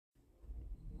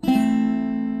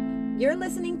You're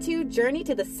listening to Journey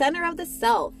to the Center of the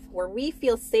Self, where we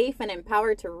feel safe and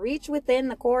empowered to reach within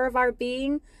the core of our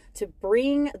being to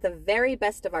bring the very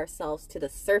best of ourselves to the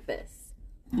surface.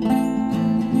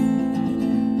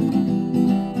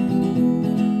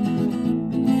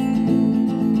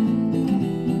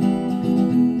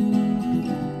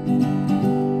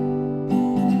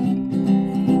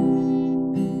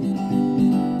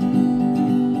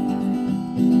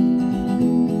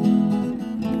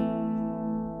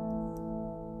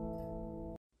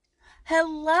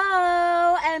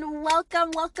 Hello and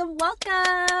welcome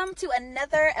to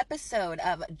another episode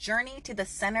of Journey to the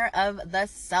Center of the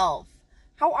Self.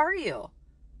 How are you?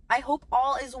 I hope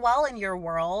all is well in your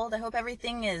world. I hope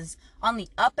everything is on the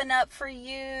up and up for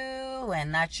you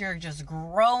and that you're just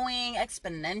growing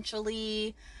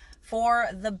exponentially for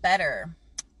the better.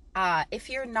 If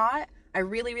you're not, I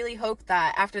really hope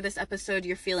that after this episode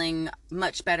you're feeling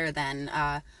much better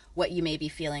than what you may be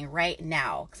feeling right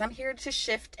now, because I'm here to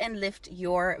shift and lift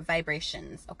your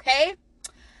vibrations, okay?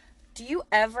 Do you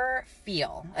ever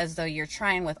feel as though you're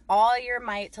trying with all your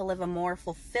might to live a more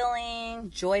fulfilling,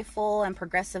 joyful, and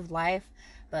progressive life,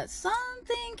 but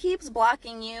something keeps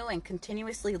blocking you and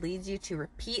continuously leads you to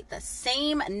repeat the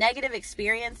same negative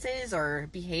experiences or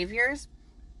behaviors?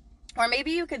 Or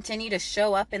maybe you continue to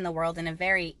show up in the world in a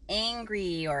very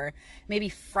angry or maybe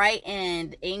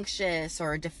frightened, anxious,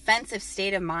 or defensive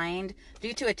state of mind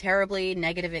due to a terribly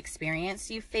negative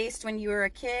experience you faced when you were a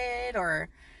kid or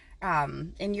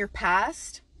in your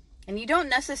past. And you don't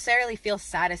necessarily feel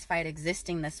satisfied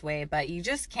existing this way, but you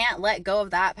just can't let go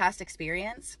of that past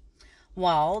experience.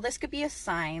 Well, this could be a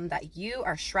sign that you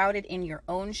are shrouded in your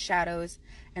own shadows.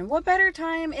 And what better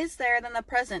time is there than the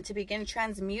present to begin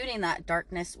transmuting that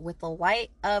darkness with the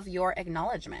light of your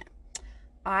acknowledgement?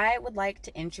 I would like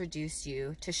to introduce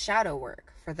you to shadow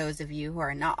work for those of you who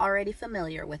are not already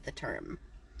familiar with the term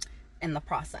and the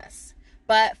process.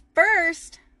 But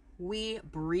first, we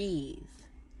breathe.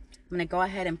 I'm going to go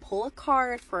ahead and pull a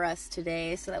card for us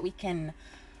today so that we can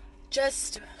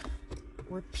just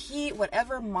repeat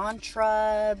whatever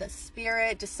mantra the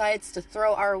spirit decides to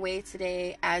throw our way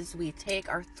today as we take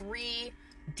our 3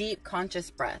 deep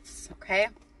conscious breaths, okay?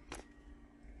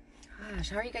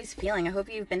 Gosh, how are you guys feeling? I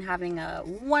hope you've been having a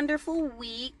wonderful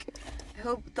week. I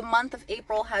hope the month of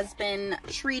April has been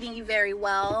treating you very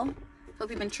well.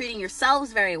 Hope you've been treating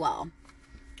yourselves very well.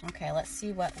 Okay, let's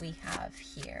see what we have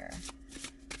here.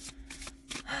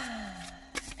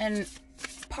 And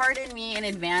pardon me in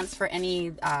advance for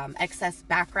any excess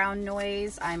background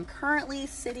noise. I'm currently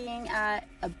sitting at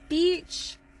a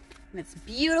beach and it's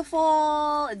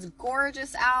beautiful, it's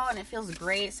gorgeous out, and it feels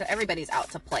great. So everybody's out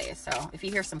to play. So if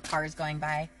you hear some cars going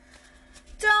by,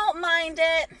 don't mind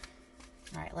it.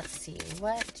 All right, let's see.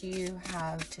 What do you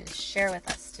have to share with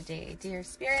us today, dear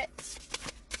spirit?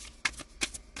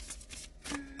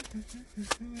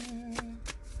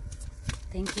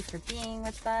 Thank you for being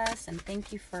with us, and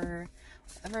thank you for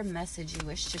whatever message you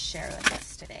wish to share with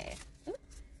us today. Ooh,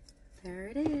 there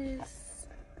it is.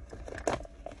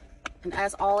 And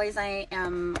as always, I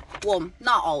am, well,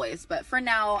 not always, but for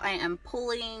now, I am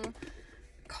pulling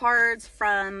cards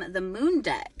from the Moon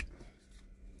deck.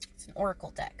 It's an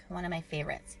oracle deck, one of my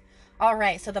favorites. All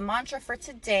right, so the mantra for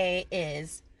today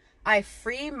is, I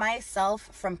free myself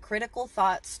from critical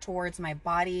thoughts towards my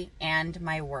body and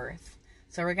my worth.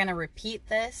 So we're going to repeat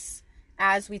this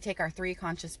as we take our 3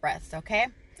 conscious breaths, okay?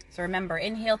 So remember,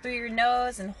 inhale through your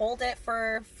nose and hold it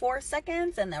for 4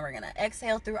 seconds, and then we're going to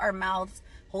exhale through our mouths,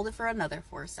 hold it for another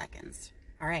 4 seconds.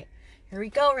 All right, here we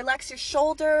go. Relax your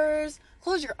shoulders,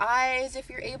 close your eyes if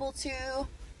you're able to,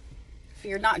 if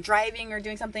you're not driving or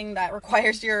doing something that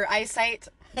requires your eyesight.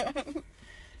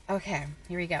 Okay,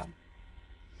 here we go.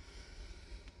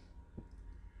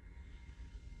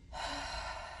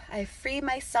 I free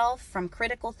myself from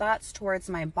critical thoughts towards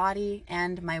my body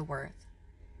and my worth.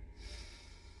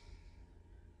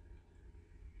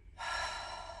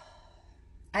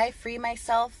 I free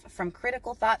myself from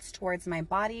critical thoughts towards my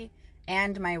body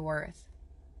and my worth.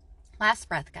 Last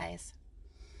breath, guys.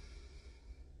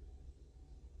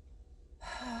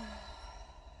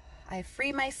 I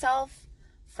free myself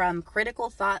from critical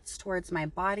thoughts towards my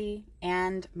body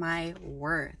and my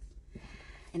worth.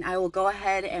 And I will go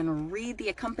ahead and read the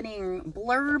accompanying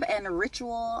blurb and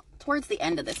ritual towards the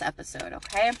end of this episode,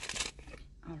 okay?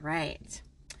 All right.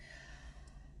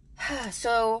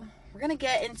 So we're going to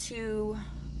get into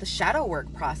the shadow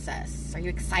work process. Are you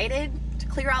excited to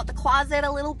clear out the closet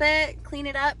a little bit, clean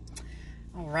it up?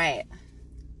 All right.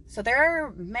 So there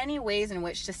are many ways in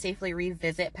which to safely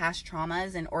revisit past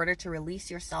traumas in order to release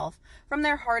yourself from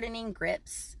their hardening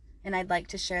grips, and I'd like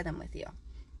to share them with you.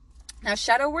 Now,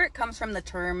 shadow work comes from the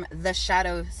term the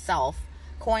shadow self,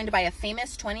 coined by a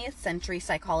famous 20th century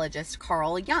psychologist,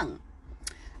 Carl Jung.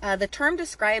 The term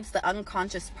describes the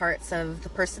unconscious parts of the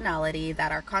personality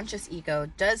that our conscious ego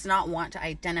does not want to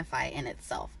identify in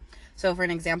itself. So for an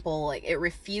example, like it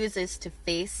refuses to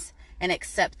face and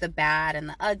accept the bad and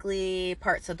the ugly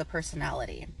parts of the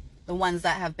personality, the ones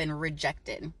that have been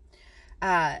rejected.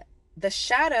 The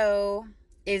shadow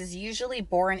is usually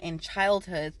born in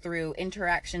childhood through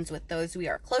interactions with those we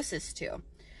are closest to,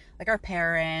 like our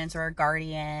parents or our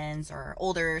guardians or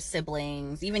older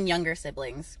siblings, even younger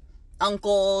siblings,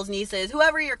 uncles, nieces,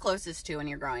 whoever you're closest to when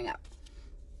you're growing up.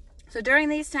 So during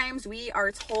these times, we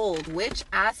are told which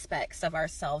aspects of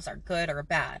ourselves are good or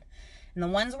bad. And the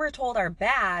ones we're told are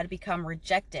bad become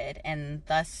rejected and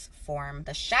thus form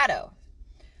the shadow.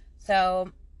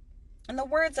 So in the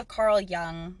words of Carl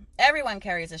Jung, everyone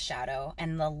carries a shadow,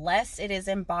 and the less it is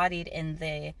embodied in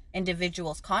the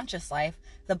individual's conscious life,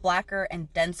 the blacker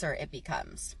and denser it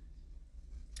becomes.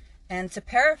 And to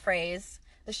paraphrase,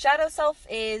 the shadow self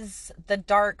is the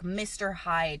dark Mr.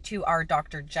 Hyde to our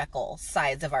Dr. Jekyll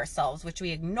sides of ourselves, which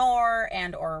we ignore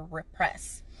and or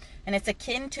repress. And it's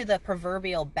akin to the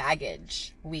proverbial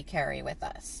baggage we carry with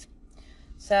us.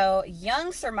 So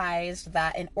Jung surmised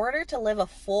that in order to live a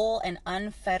full and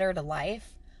unfettered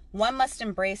life, one must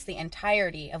embrace the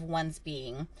entirety of one's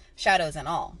being, shadows and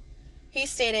all. He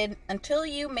stated, until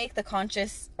you make the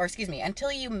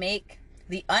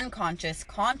unconscious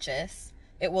conscious,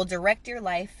 it will direct your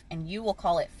life and you will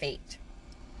call it fate.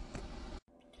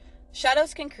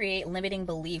 Shadows can create limiting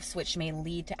beliefs which may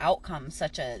lead to outcomes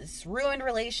such as ruined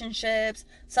relationships,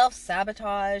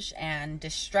 self-sabotage, and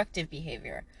destructive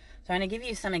behavior. So I'm going to give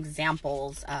you some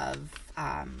examples of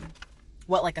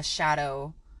what like a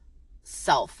shadow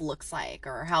self looks like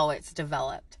or how it's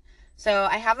developed. So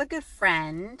I have a good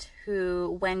friend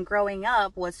who, when growing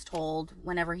up, was told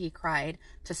whenever he cried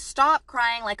to stop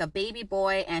crying like a baby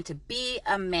boy and to be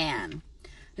a man.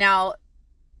 Now,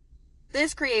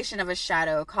 this creation of a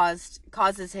shadow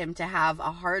causes him to have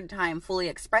a hard time fully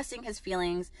expressing his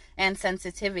feelings and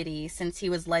sensitivity, since he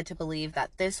was led to believe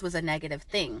that this was a negative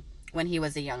thing when he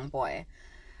was a young boy.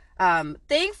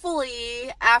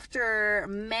 Thankfully, after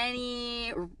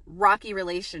many rocky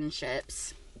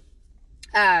relationships,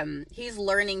 he's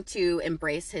learning to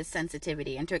embrace his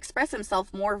sensitivity and to express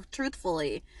himself more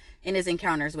truthfully in his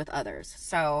encounters with others.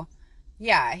 So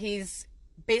yeah, he's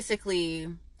basically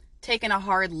taken a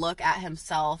hard look at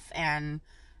himself and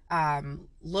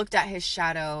looked at his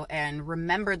shadow and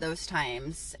remembered those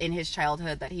times in his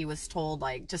childhood that he was told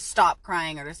like to stop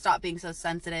crying or to stop being so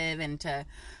sensitive and to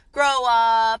grow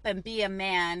up and be a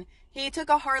man. He took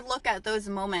a hard look at those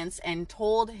moments and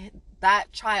told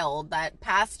that child, that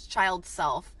past child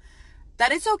self,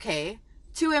 that it's okay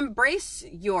to embrace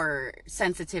your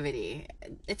sensitivity.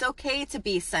 It's okay to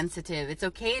be sensitive. It's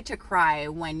okay to cry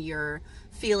when you're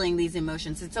feeling these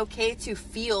emotions. It's okay to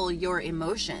feel your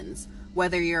emotions,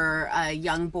 whether you're a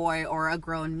young boy or a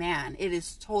grown man. It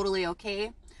is totally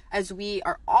okay, as we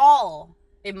are all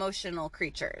emotional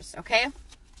creatures, okay?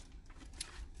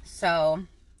 So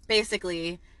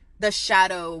basically, the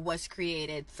shadow was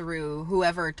created through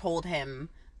whoever told him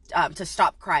to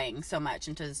stop crying so much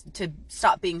and to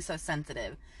stop being so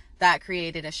sensitive. That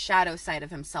created a shadow side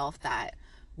of himself that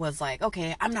was like,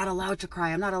 okay, I'm not allowed to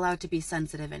cry. I'm not allowed to be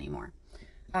sensitive anymore.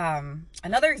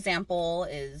 Another example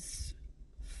is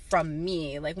from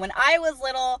me. Like when I was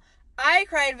little, I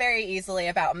cried very easily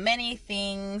about many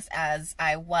things as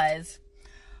I was,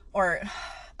 or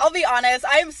I'll be honest,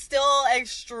 I'm still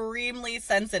extremely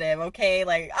sensitive, okay?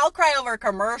 Like, I'll cry over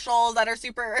commercials that are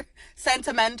super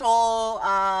sentimental.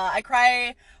 I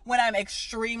cry when I'm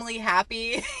extremely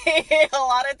happy a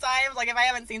lot of times, like if I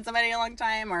haven't seen somebody in a long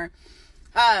time, or,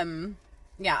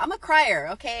 yeah, I'm a crier,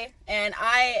 okay? And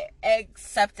I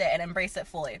accept it and embrace it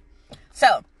fully.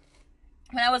 So,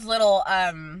 when I was little,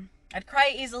 I'd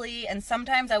cry easily, and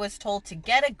sometimes I was told to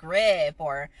get a grip,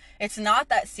 or it's not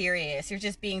that serious, you're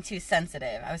just being too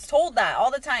sensitive. I was told that all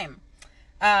the time.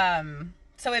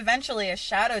 So eventually a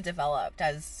shadow developed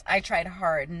as I tried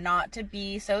hard not to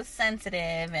be so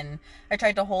sensitive, and I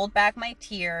tried to hold back my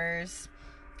tears.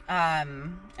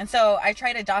 And so I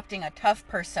tried adopting a tough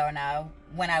persona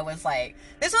when I was like,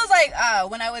 this was like,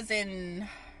 when I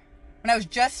was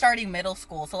just starting middle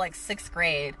school, so like 6th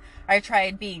grade. I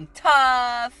tried being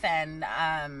tough, and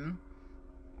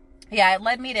yeah, it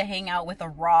led me to hang out with the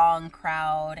wrong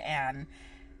crowd, and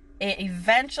it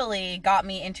eventually got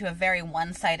me into a very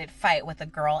one-sided fight with a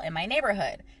girl in my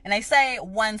neighborhood. And I say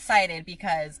one-sided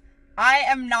because I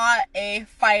am not a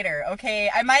fighter,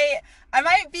 okay? I might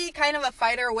be kind of a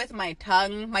fighter with my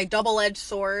tongue, my double-edged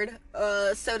sword,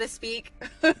 so to speak.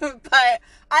 But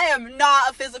I am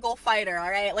not a physical fighter, all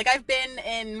right? Like, I've been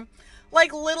in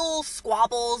like little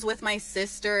squabbles with my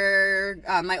sister,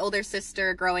 my older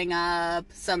sister growing up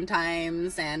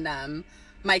sometimes, and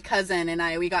my cousin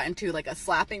and we got into like a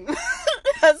slapping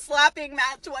a slapping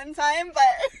match one time, but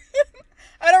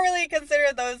I don't really consider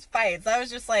those fights. I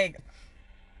was just like,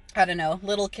 I don't know,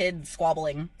 little kid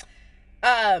squabbling.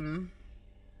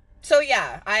 So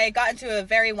yeah, I got into a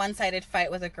very one-sided fight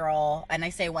with a girl, and I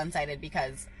say one-sided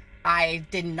because I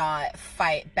did not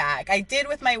fight back. I did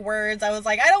with my words. I was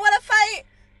like, I don't want to fight.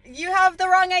 You have the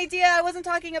wrong idea. I wasn't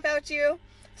talking about you,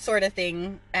 sort of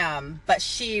thing. But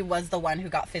she was the one who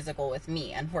got physical with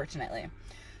me, unfortunately.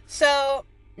 So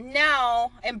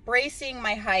now, embracing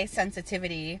my high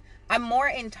sensitivity, I'm more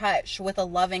in touch with a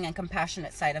loving and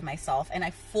compassionate side of myself, and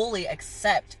I fully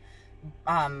accept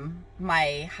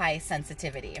my high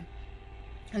sensitivity.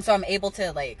 And so I'm able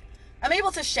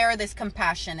to share this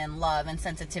compassion and love and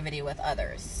sensitivity with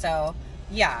others. So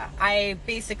yeah, I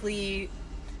basically,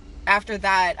 after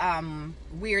that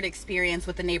weird experience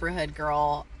with the neighborhood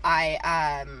girl, it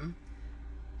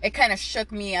kind of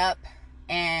shook me up,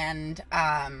 and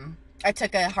I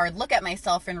took a hard look at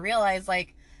myself and realized,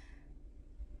 like,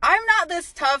 I'm not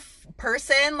this tough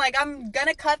person. Like, I'm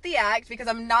gonna cut the act because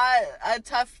I'm not a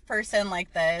tough person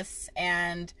like this.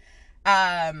 And,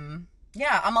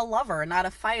 yeah, I'm a lover, not a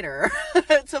fighter,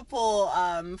 to pull,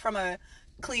 from a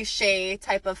cliche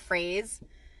type of phrase.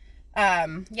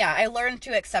 Yeah, I learned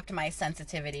to accept my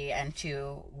sensitivity and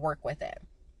to work with it.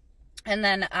 And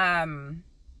then,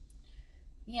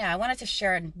 yeah, I wanted to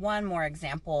share one more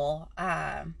example.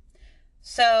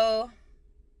 So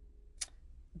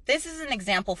this is an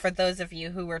example for those of you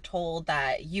who were told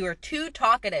that you are too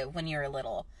talkative when you were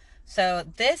little. So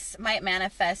this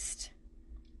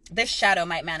shadow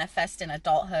might manifest in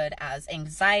adulthood as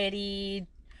anxiety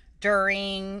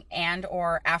during and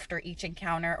or after each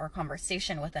encounter or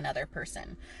conversation with another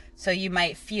person. So you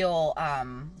might feel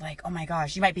like, oh my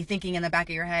gosh, you might be thinking in the back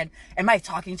of your head, am I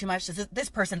talking too much? This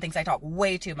person thinks I talk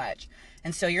way too much.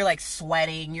 And so you're like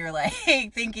sweating, you're like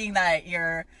thinking that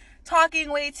you're talking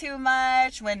way too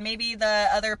much, when maybe the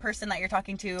other person that you're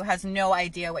talking to has no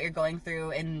idea what you're going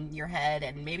through in your head,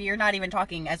 and maybe you're not even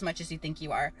talking as much as you think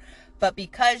you are. But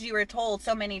because you were told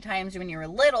so many times when you were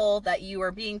little that you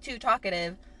were being too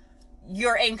talkative,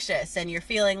 you're anxious and you're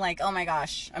feeling like, oh my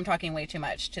gosh, I'm talking way too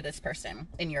much to this person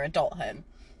in your adulthood.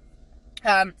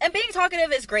 And being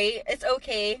talkative is great. It's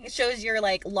okay. It shows you're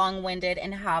like long-winded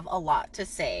and have a lot to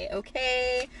say.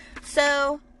 Okay,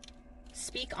 so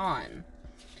speak on.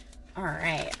 All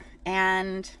right,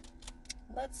 and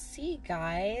let's see,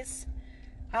 guys.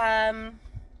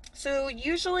 So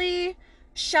usually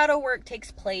shadow work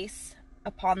takes place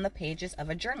upon the pages of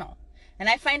a journal. And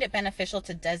I find it beneficial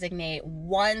to designate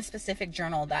one specific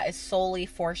journal that is solely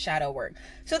for shadow work,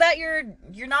 so that you're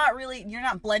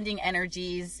not blending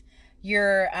energies.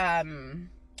 You're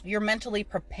mentally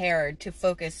prepared to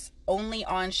focus only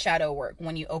on shadow work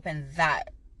when you open that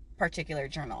particular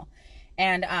journal.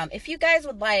 And if you guys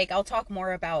would like, I'll talk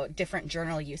more about different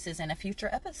journal uses in a future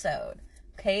episode.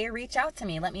 Okay, reach out to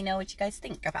me. Let me know what you guys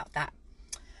think about that.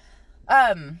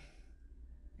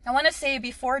 I want to say,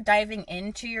 before diving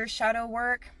into your shadow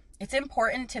work, it's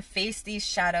important to face these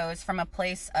shadows from a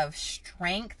place of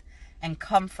strength and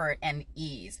comfort and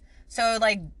ease. So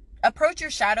like, approach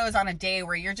your shadows on a day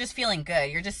where you're just feeling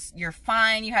good. You're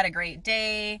fine. You had a great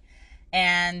day,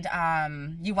 and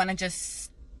you want to just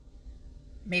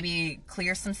maybe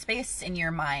clear some space in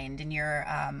your mind, in your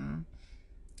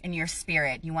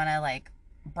spirit. You want to like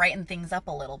brighten things up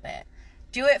a little bit.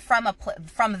 Do it from a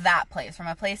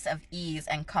place of ease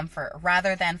and comfort,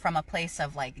 rather than from a place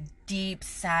of like deep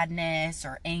sadness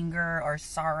or anger or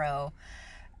sorrow,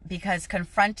 because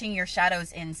confronting your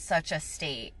shadows in such a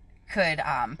state could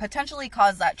potentially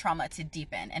cause that trauma to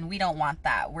deepen, and we don't want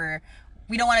that.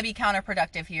 We don't want to be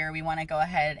counterproductive here. We want to go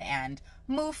ahead and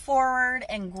move forward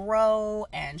and grow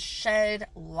and shed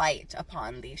light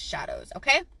upon these shadows,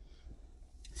 okay?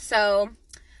 So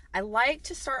I like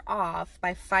to start off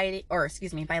by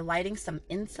lighting some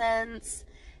incense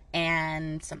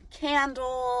and some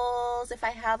candles if I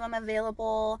have them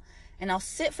available. And I'll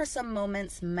sit for some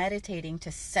moments meditating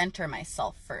to center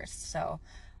myself first. So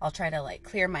I'll try to like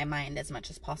clear my mind as much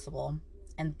as possible.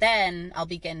 And then I'll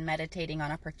begin meditating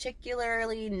on a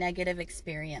particularly negative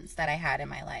experience that I had in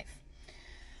my life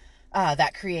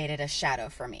that created a shadow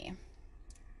for me.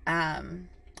 And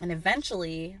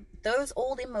eventually those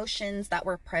old emotions that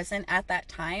were present at that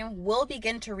time will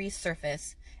begin to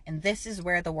resurface. And this is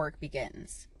where the work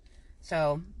begins.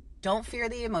 So don't fear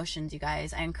the emotions, you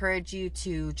guys. I encourage you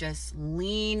to just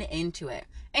lean into it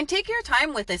and take your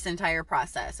time with this entire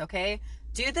process, okay?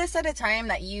 Do this at a time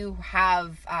that you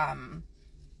have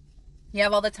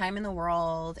all the time in the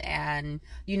world, and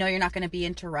you know you're not going to be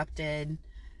interrupted.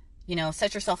 You know,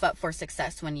 set yourself up for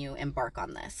success when you embark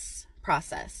on this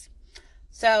process.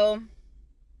 So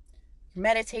you're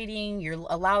meditating, you're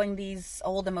allowing these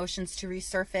old emotions to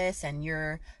resurface, and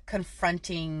you're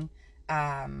confronting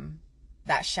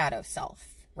that shadow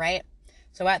self, right?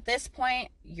 So at this point,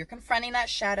 you're confronting that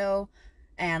shadow.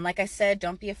 And like I said,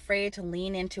 don't be afraid to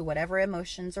lean into whatever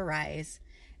emotions arise.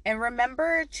 And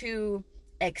remember to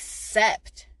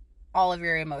accept all of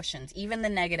your emotions, even the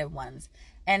negative ones,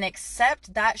 and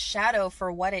accept that shadow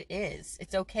for what it is.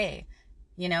 It's okay.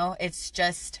 You know, it's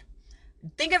just,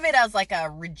 think of it as like a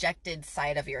rejected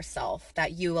side of yourself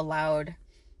that you allowed,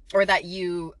 or that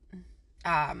you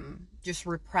just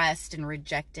repressed and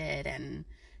rejected and,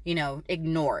 you know,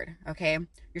 ignored. Okay.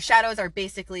 Your shadows are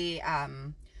basically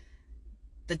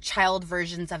the child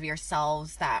versions of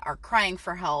yourselves that are crying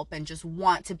for help and just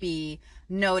want to be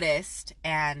noticed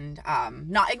and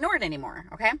not ignored anymore.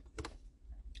 Okay.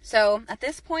 So at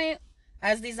this point,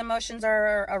 as these emotions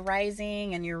are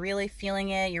arising and you're really feeling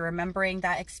it, you're remembering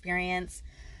that experience,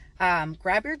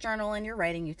 grab your journal and your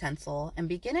writing utensil and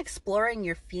begin exploring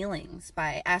your feelings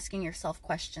by asking yourself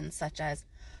questions such as,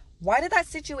 why did that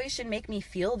situation make me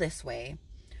feel this way?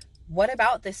 What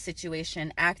about this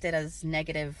situation acted as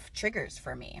negative triggers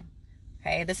for me?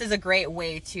 Okay, this is a great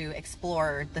way to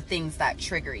explore the things that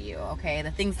trigger you, okay?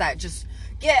 The things that just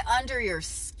get under your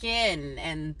skin.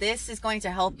 And this is going to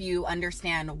help you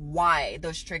understand why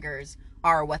those triggers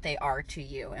are what they are to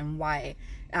you and why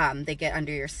they get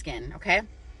under your skin, okay?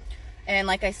 And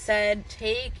like I said,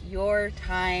 take your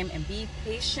time and be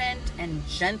patient and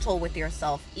gentle with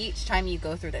yourself each time you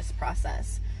go through this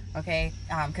process, okay?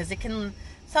 Because it can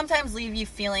sometimes leave you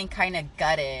feeling kind of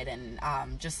gutted and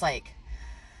just like,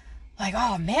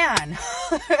 oh man,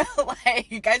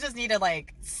 like I just need to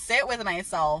like sit with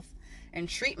myself and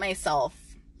treat myself.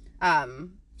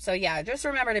 So yeah, just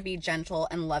remember to be gentle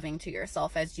and loving to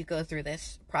yourself as you go through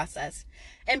this process,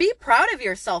 and be proud of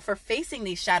yourself for facing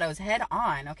these shadows head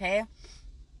on. Okay.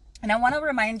 And I want to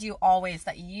remind you always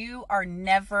that you are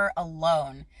never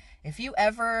alone. If you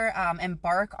ever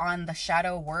embark on the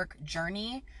shadow work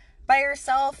journey by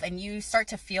yourself and you start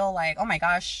to feel like, oh my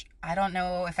gosh, I don't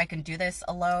know if I can do this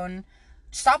alone,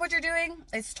 stop what you're doing.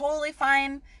 It's totally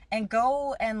fine, and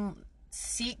go and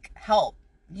seek help.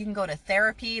 You can go to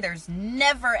therapy. There's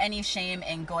never any shame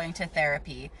in going to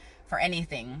therapy for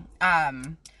anything.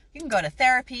 You can go to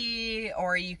therapy,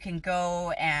 or you can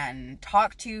go and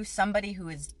talk to somebody who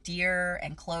is dear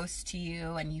and close to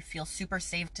you and you feel super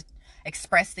safe to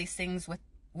express these things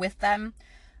with them.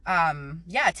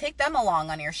 Yeah, take them along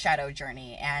on your shadow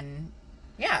journey, and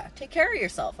yeah, take care of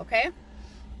yourself, okay?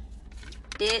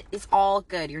 It is all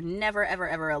good. You're never, ever,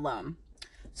 ever alone.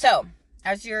 So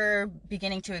as you're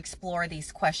beginning to explore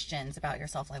these questions about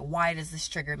yourself, like, why does this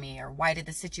trigger me? Or why did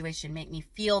the situation make me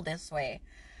feel this way?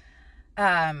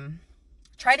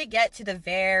 Try to get to the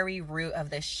very root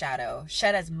of this shadow.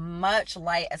 Shed as much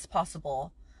light as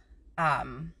possible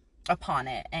upon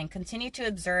it, and continue to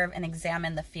observe and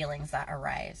examine the feelings that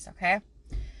arise, okay?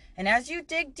 And as you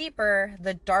dig deeper,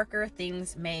 the darker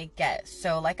things may get.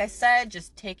 So like I said,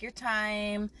 just take your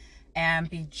time and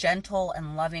be gentle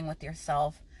and loving with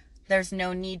yourself. There's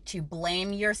no need to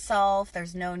blame yourself.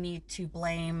 There's no need to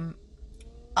blame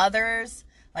others.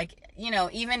 Like, you know,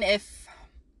 even if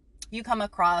you come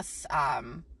across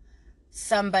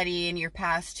somebody in your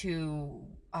past who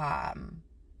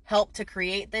helped to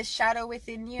create this shadow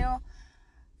within you,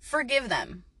 forgive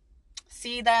them.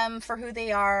 See them for who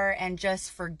they are and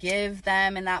just forgive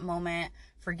them in that moment.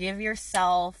 Forgive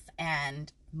yourself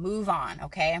and move on,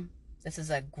 okay? This is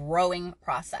a growing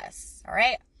process, all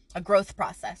right? A growth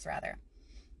process, rather.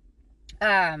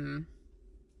 And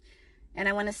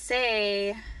I want to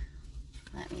say,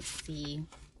 let me see,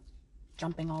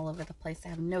 jumping all over the place. I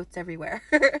have notes everywhere.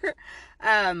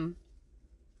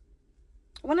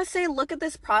 I want to say, look at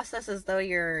this process as though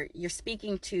you're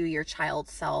speaking to your child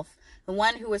self, the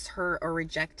one who was hurt or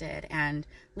rejected, and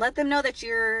let them know that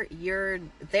you're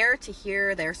there to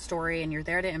hear their story, and you're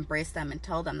there to embrace them and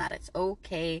tell them that it's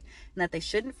okay and that they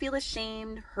shouldn't feel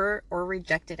ashamed, hurt, or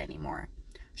rejected anymore.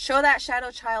 Show that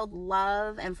shadow child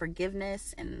love and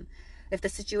forgiveness, and if the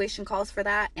situation calls for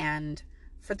that. And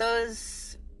for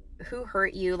those who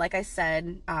hurt you, like I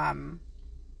said,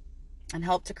 and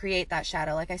help to create that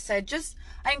shadow. Like I said,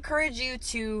 I encourage you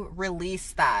to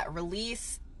release that.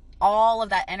 Release all of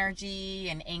that energy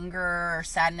and anger or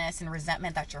sadness and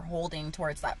resentment that you're holding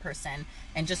towards that person,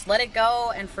 and just let it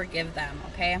go and forgive them,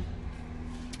 okay?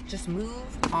 Just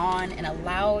move on and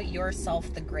allow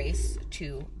yourself the grace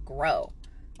to grow,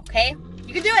 okay?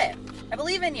 You can do it. I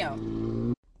believe in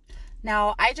you.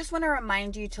 Now, I just want to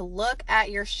remind you to look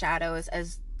at your shadows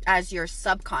as your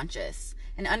subconscious,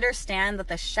 and understand that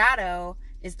the shadow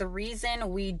is the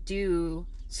reason we do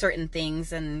certain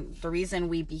things and the reason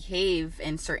we behave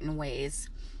in certain ways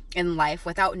in life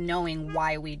without knowing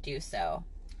why we do so.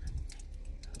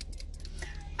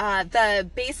 The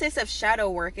basis of shadow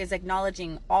work is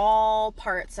acknowledging all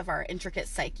parts of our intricate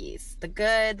psyches, the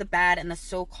good, the bad, and the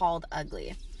so-called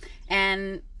ugly.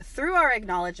 And through our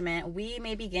acknowledgement, we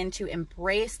may begin to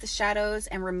embrace the shadows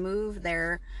and remove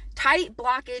their tight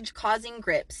blockage causing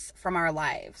grips from our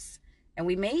lives. And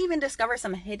we may even discover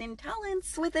some hidden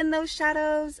talents within those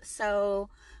shadows. So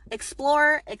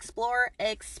explore, explore,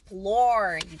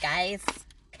 explore, you guys.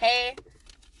 Okay?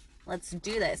 Let's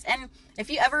do this. And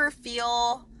if you ever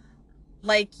feel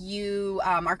like you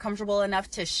are comfortable enough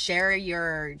to share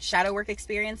your shadow work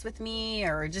experience with me,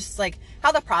 or just like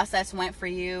how the process went for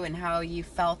you and how you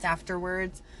felt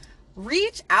afterwards,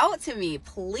 reach out to me,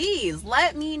 please.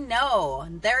 Let me know.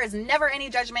 There is never any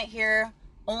judgment here,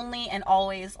 only and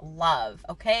always love,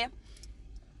 okay?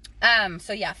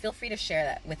 So yeah, feel free to share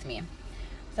that with me.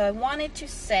 So I wanted to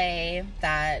say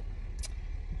that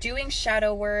doing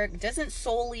shadow work doesn't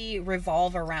solely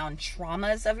revolve around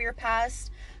traumas of your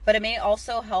past, but it may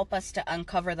also help us to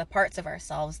uncover the parts of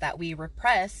ourselves that we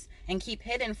repress and keep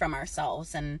hidden from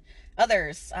ourselves and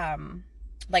others,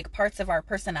 like parts of our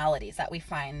personalities that we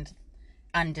find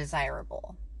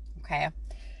undesirable, okay?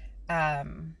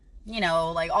 You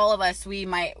know, like all of us, we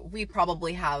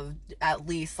probably have at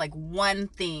least like one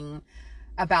thing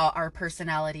about our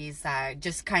personalities that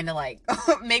just kind of like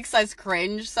makes us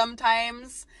cringe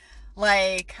sometimes.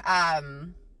 Like,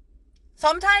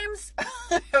 sometimes,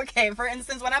 okay, for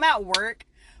instance, when I'm at work,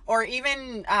 or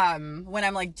even when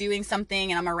I'm like doing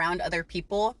something and I'm around other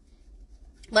people,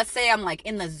 let's say I'm like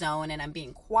in the zone and I'm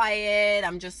being quiet,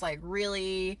 I'm just like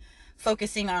really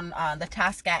focusing on the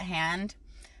task at hand.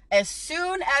 As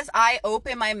soon as I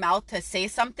open my mouth to say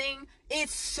something,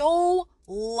 it's so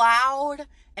loud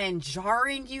and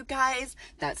jarring, you guys,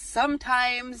 that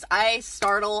sometimes I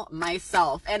startle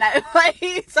myself, and I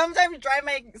like sometimes drive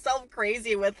myself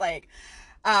crazy with like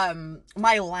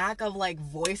my lack of like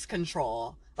voice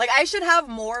control. Like I should have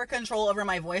more control over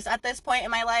my voice at this point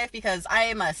in my life, because I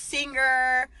am a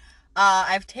singer.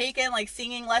 I've taken like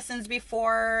singing lessons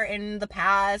before in the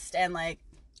past, and like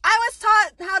I was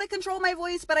taught how to control my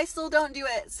voice, but I still don't do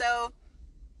it. So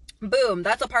boom,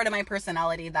 that's a part of my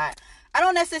personality that I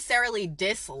don't necessarily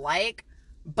dislike,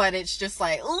 but it's just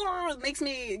like, it makes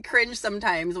me cringe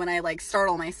sometimes when I like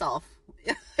startle myself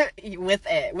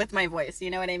with my voice,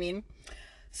 you know what I mean?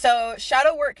 So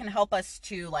shadow work can help us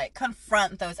to like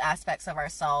confront those aspects of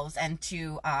ourselves and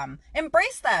to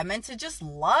embrace them and to just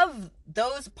love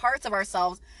those parts of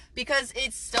ourselves, because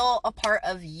it's still a part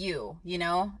of you, you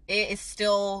know? It is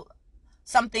still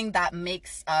something that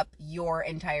makes up your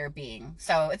entire being.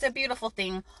 So it's a beautiful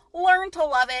thing. Learn to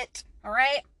love it. All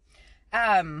right.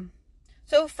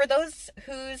 So for those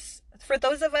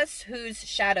of us whose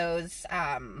shadows,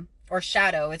 or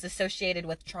shadow is associated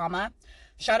with trauma,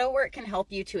 shadow work can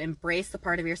help you to embrace the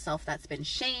part of yourself that's been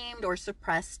shamed or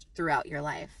suppressed throughout your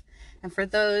life. And for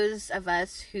those of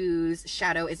us whose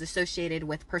shadow is associated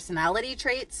with personality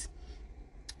traits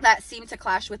that seem to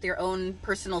clash with your own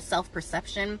personal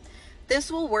self-perception,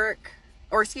 this work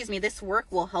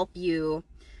will help you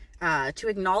to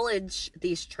acknowledge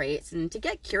these traits and to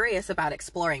get curious about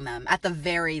exploring them at the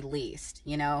very least.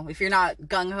 You know, if you're not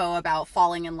gung-ho about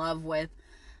falling in love with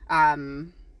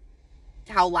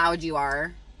how loud you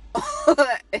are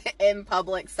in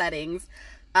public settings,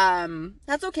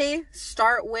 that's okay.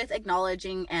 Start with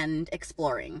acknowledging and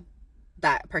exploring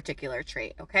that particular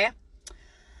trait, okay?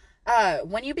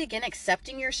 When you begin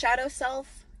accepting your shadow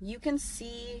self, you can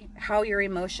see how your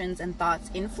emotions and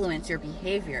thoughts influence your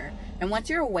behavior. And once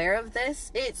you're aware of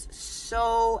this, it's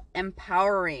so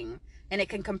empowering, and it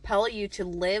can compel you to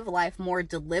live life more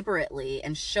deliberately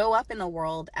and show up in the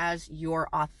world as your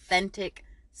authentic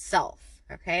self,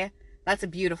 okay? That's a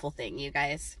beautiful thing, you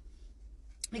guys,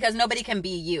 because nobody can be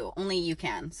you, only you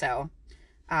can. So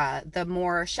the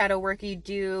more shadow work you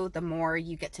do, the more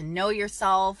you get to know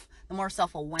yourself, the more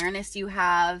self-awareness you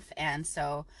have. And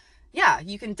so yeah,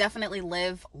 you can definitely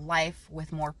live life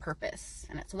with more purpose,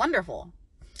 and it's wonderful.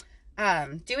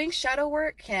 Doing shadow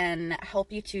work can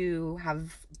help you to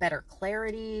have better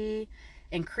clarity,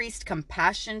 increased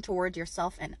compassion toward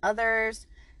yourself and others.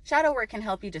 Shadow work can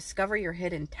help you discover your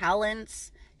hidden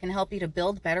talents, can help you to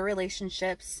build better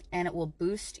relationships, and it will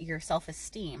boost your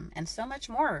self-esteem and so much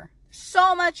more.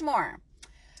 So much more.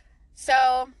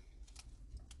 So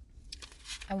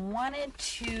I wanted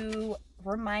to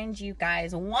remind you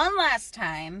guys one last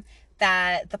time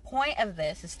that the point of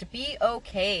this is to be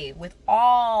okay with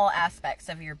all aspects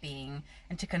of your being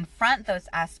and to confront those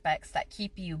aspects that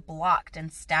keep you blocked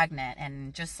and stagnant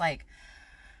and just like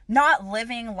not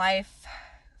living life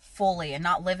fully and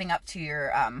not living up to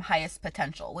your highest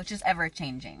potential, which is ever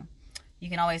changing. You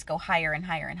can always go higher and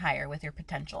higher and higher with your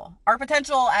potential. Our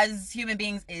potential as human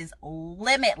beings is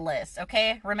limitless,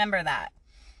 okay? Remember that.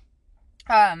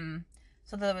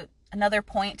 So another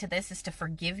point to this is to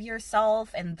forgive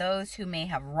yourself and those who may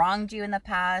have wronged you in the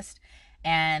past,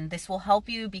 and this will help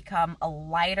you become a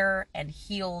lighter and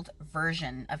healed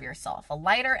version of yourself, a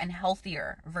lighter and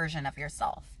healthier version of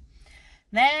yourself.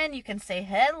 Then you can say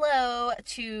hello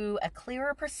to a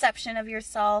clearer perception of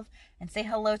yourself and say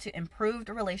hello to improved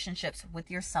relationships with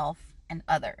yourself and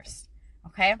others.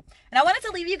 Okay? And I wanted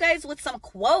to leave you guys with some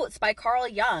quotes by Carl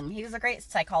Jung. He was a great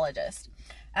psychologist.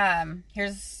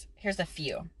 Here's a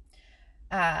few.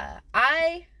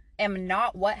 I am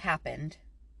not what happened.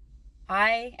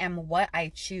 I am what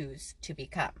I choose to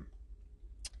become.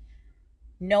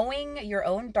 Knowing your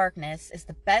own darkness is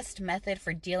the best method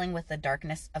for dealing with the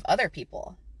darkness of other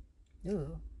people.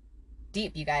 Ooh,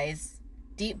 deep, you guys.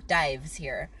 Deep dives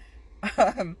here.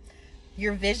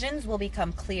 Your visions will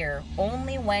become clear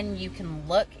only when you can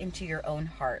look into your own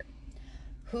heart.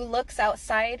 Who looks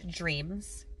outside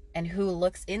dreams, and who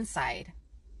looks inside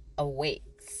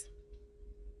awakes.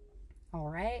 All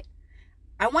right.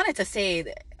 I wanted to say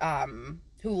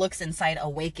who looks inside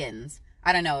awakens.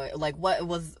 I don't know, like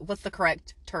what's the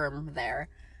correct term there?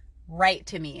 Write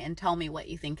to me and tell me what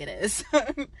you think it is.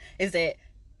 Is it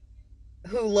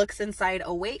who looks inside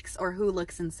awakes or who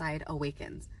looks inside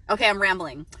awakens? Okay, I'm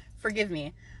rambling. Forgive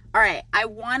me. All right, I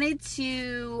wanted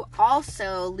to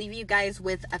also leave you guys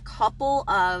with a couple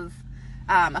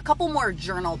more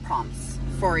journal prompts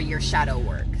for your shadow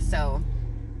work. So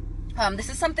this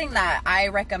is something that I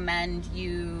recommend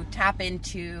you tap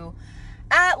into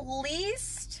at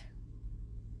least,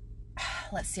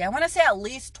 let's see, I want to say at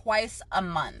least twice a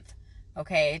month.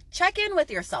 Okay, check in with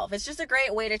yourself. It's just a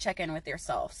great way to check in with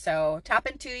yourself. So tap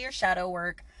into your shadow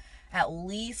work at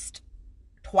least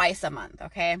twice a month.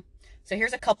 Okay, so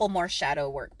here's a couple more shadow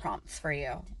work prompts for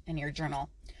you in your journal.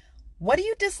 What do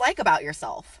you dislike about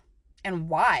yourself and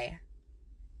why?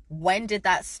 When did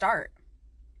that start?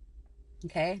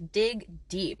 Okay, dig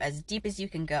deep as you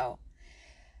can go.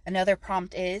 Another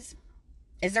prompt is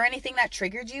there anything that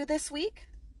triggered you this week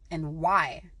and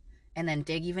why? And then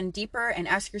dig even deeper and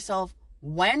ask yourself,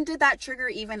 when did that trigger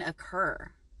even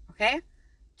occur? Okay,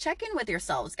 check in with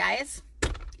yourselves, guys.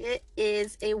 It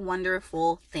is a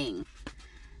wonderful thing.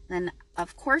 Then,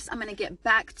 of course, I'm going to get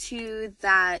back to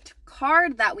that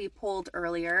card that we pulled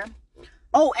earlier.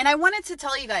 Oh, and I wanted to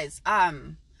tell you guys,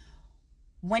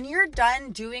 when you're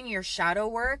done doing your shadow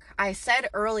work, I said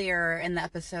earlier in the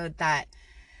episode that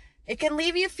it can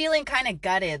leave you feeling kind of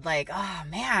gutted, like, oh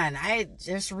man, I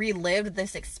just relived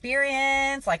this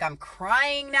experience. Like, I'm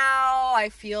crying now. I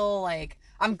feel like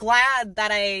I'm glad that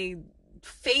I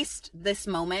faced this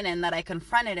moment and that I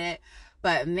confronted it.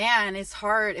 But man, it's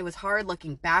hard. It was hard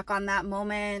looking back on that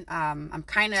moment. I'm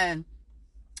kind of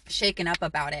shaken up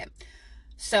about it.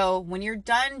 So when you're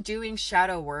done doing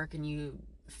shadow work and you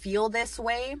feel this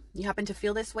way, you happen to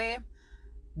feel this way,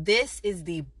 this is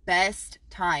the best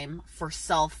time for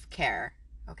self-care.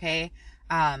 Okay.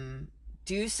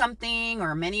 Do something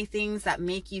or many things that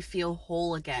make you feel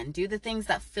whole again. Do the things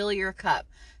that fill your cup.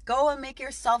 Go and make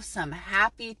yourself some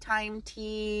happy time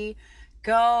tea.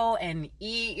 Go and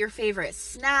eat your favorite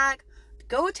snack.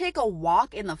 Go take a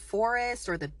walk in the forest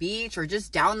or the beach or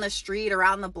just down the street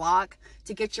around the block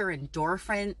to get your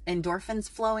endorphins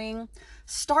flowing.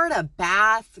 Start a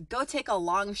bath. Go take a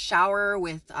long shower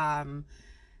with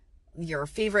your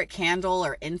favorite candle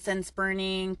or incense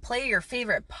burning. Play your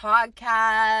favorite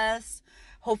podcast.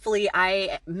 Hopefully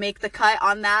I make the cut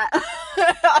on that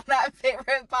on that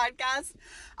favorite podcast.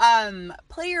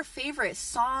 Play your favorite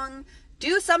song.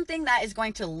 Do something that is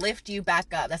going to lift you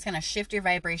back up. That's going to shift your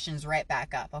vibrations right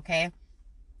back up, okay?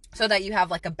 So that you have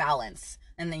like a balance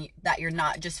and then that you're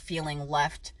not just feeling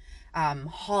left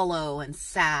hollow and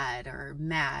sad or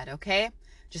mad, okay?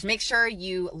 Just make sure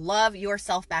you love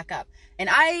yourself back up. And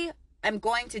I am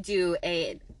going to do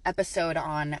a episode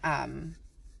on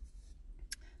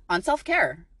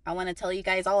self-care. I want to tell you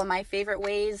guys all of my favorite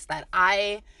ways that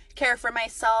I care for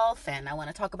myself, and I want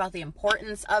to talk about the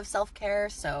importance of self-care.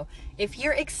 So if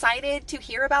you're excited to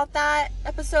hear about that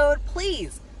episode,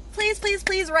 please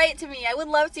write to me. I would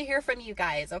love to hear from you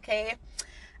guys, okay?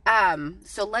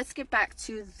 So let's get back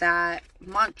to that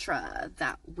mantra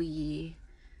that we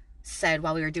said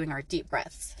while we were doing our deep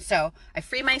breaths. So I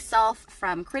free myself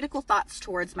from critical thoughts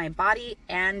towards my body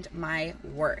and my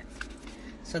worth.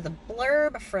 So the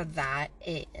blurb for that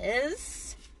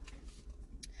is,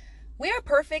 we are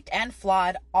perfect and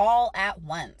flawed all at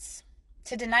once.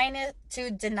 To deny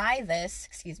this,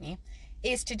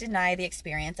 is to deny the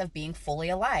experience of being fully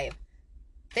alive.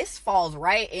 This falls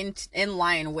right in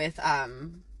line with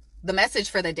the message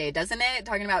for the day, doesn't it?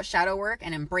 Talking about shadow work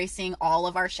and embracing all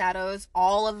of our shadows,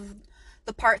 all of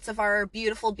the parts of our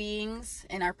beautiful beings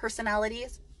and our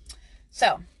personalities.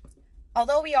 So,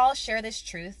 although we all share this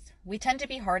truth, we tend to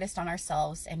be hardest on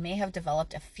ourselves and may have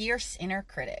developed a fierce inner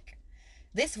critic.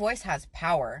 This voice has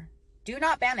power. Do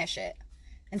not banish it.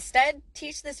 Instead,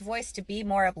 teach this voice to be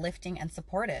more uplifting and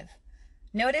supportive.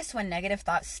 Notice when negative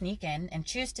thoughts sneak in and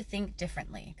choose to think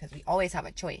differently, because we always have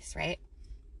a choice, right?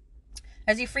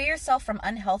 As you free yourself from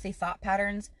unhealthy thought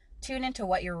patterns, tune into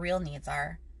what your real needs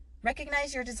are.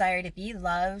 Recognize your desire to be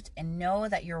loved and know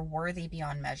that you're worthy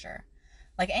beyond measure.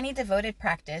 Like any devoted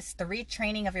practice, the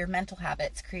retraining of your mental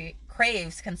habits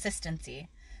craves consistency.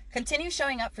 Continue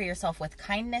showing up for yourself with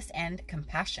kindness and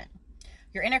compassion.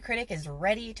 Your inner critic is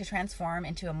ready to transform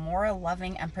into a more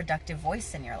loving and productive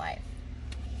voice in your life.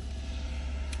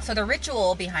 So the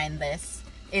ritual behind this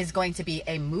is going to be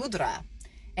a mudra.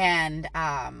 And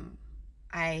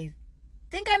I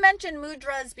think I mentioned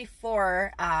mudras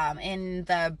before in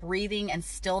the breathing and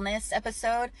stillness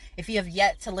episode. If you have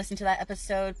yet to listen to that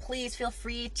episode, please feel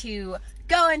free to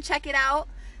go and check it out.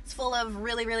 It's full of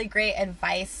really, really great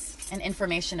advice and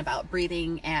information about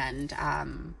breathing and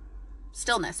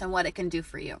stillness and what it can do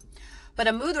for you. But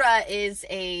a mudra is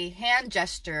a hand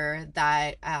gesture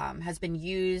that has been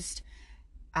used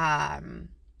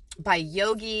by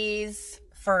yogis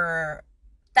for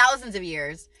thousands of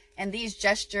years. And these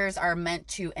gestures are meant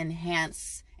to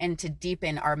enhance and to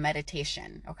deepen our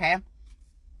meditation, okay?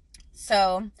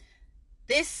 So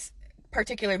this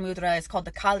particular mudra is called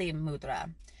the Kali mudra.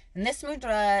 And this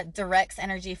mudra directs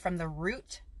energy from the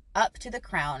root up to the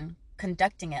crown,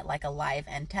 conducting it like a live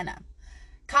antenna.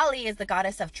 Kali is the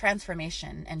goddess of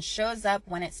transformation and shows up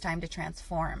when it's time to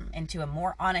transform into a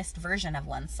more honest version of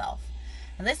oneself.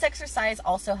 And this exercise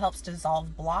also helps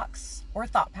dissolve blocks or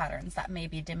thought patterns that may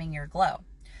be dimming your glow.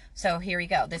 So here we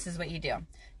go. This is what you do.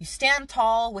 You stand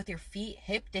tall with your feet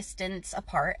hip distance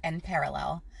apart and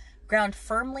parallel. Ground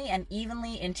firmly and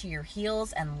evenly into your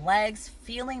heels and legs,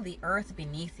 feeling the earth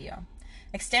beneath you.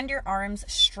 Extend your arms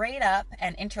straight up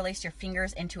and interlace your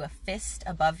fingers into a fist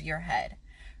above your head.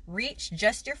 Reach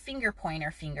just your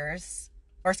pointer fingers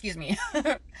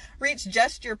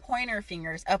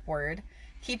upward,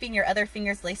 keeping your other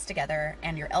fingers laced together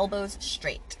and your elbows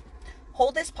straight.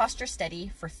 Hold this posture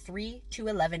steady for 3 to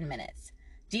 11 minutes.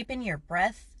 Deepen your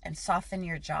breath and soften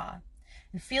your jaw.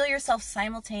 And feel yourself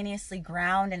simultaneously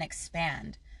ground and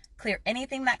expand. Clear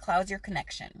anything that clouds your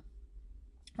connection.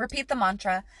 Repeat the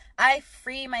mantra, I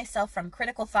free myself from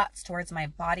critical thoughts towards my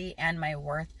body and my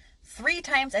worth 3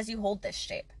 times as you hold this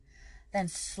shape. Then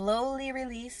slowly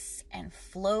release and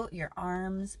float your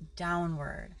arms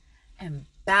downward and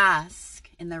bask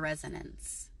in the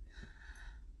resonance.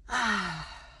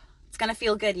 It's going to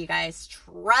feel good, you guys.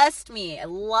 Trust me. I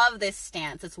love this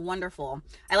stance. It's wonderful.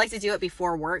 I like to do it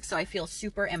before work, so I feel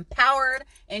super empowered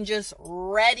and just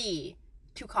ready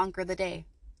to conquer the day.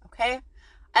 Okay?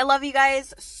 I love you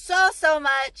guys so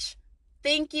much.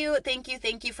 Thank you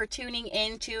for tuning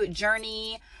in to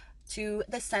Journey to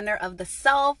the Center of the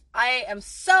Self. I am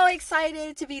so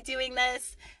excited to be doing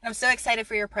this, and I'm so excited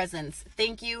for your presence.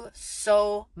 Thank you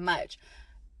so much.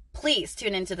 Please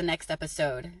tune into the next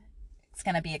episode. It's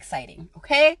going to be exciting,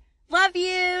 okay? Love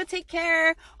you. Take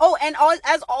care. Oh, and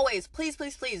as always, please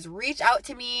reach out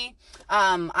to me.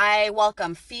 I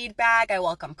welcome feedback. I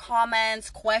welcome comments,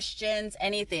 questions,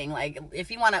 anything. Like, if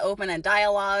you want to open a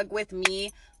dialogue with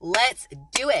me, let's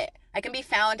do it. I can be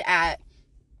found at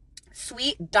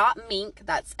sweet.mink.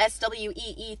 That's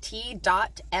SWEET.MIN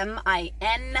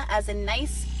as in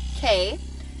nice K.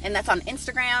 And that's on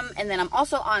Instagram. And then I'm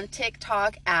also on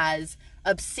TikTok as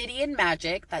Obsidian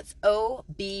Magic. That's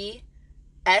OBSIIIDIAN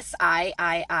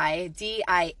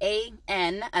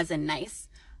as in nice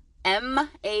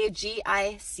MAGICK.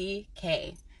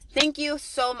 Thank you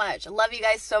so much. Love you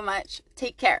guys so much.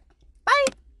 Take care. Bye.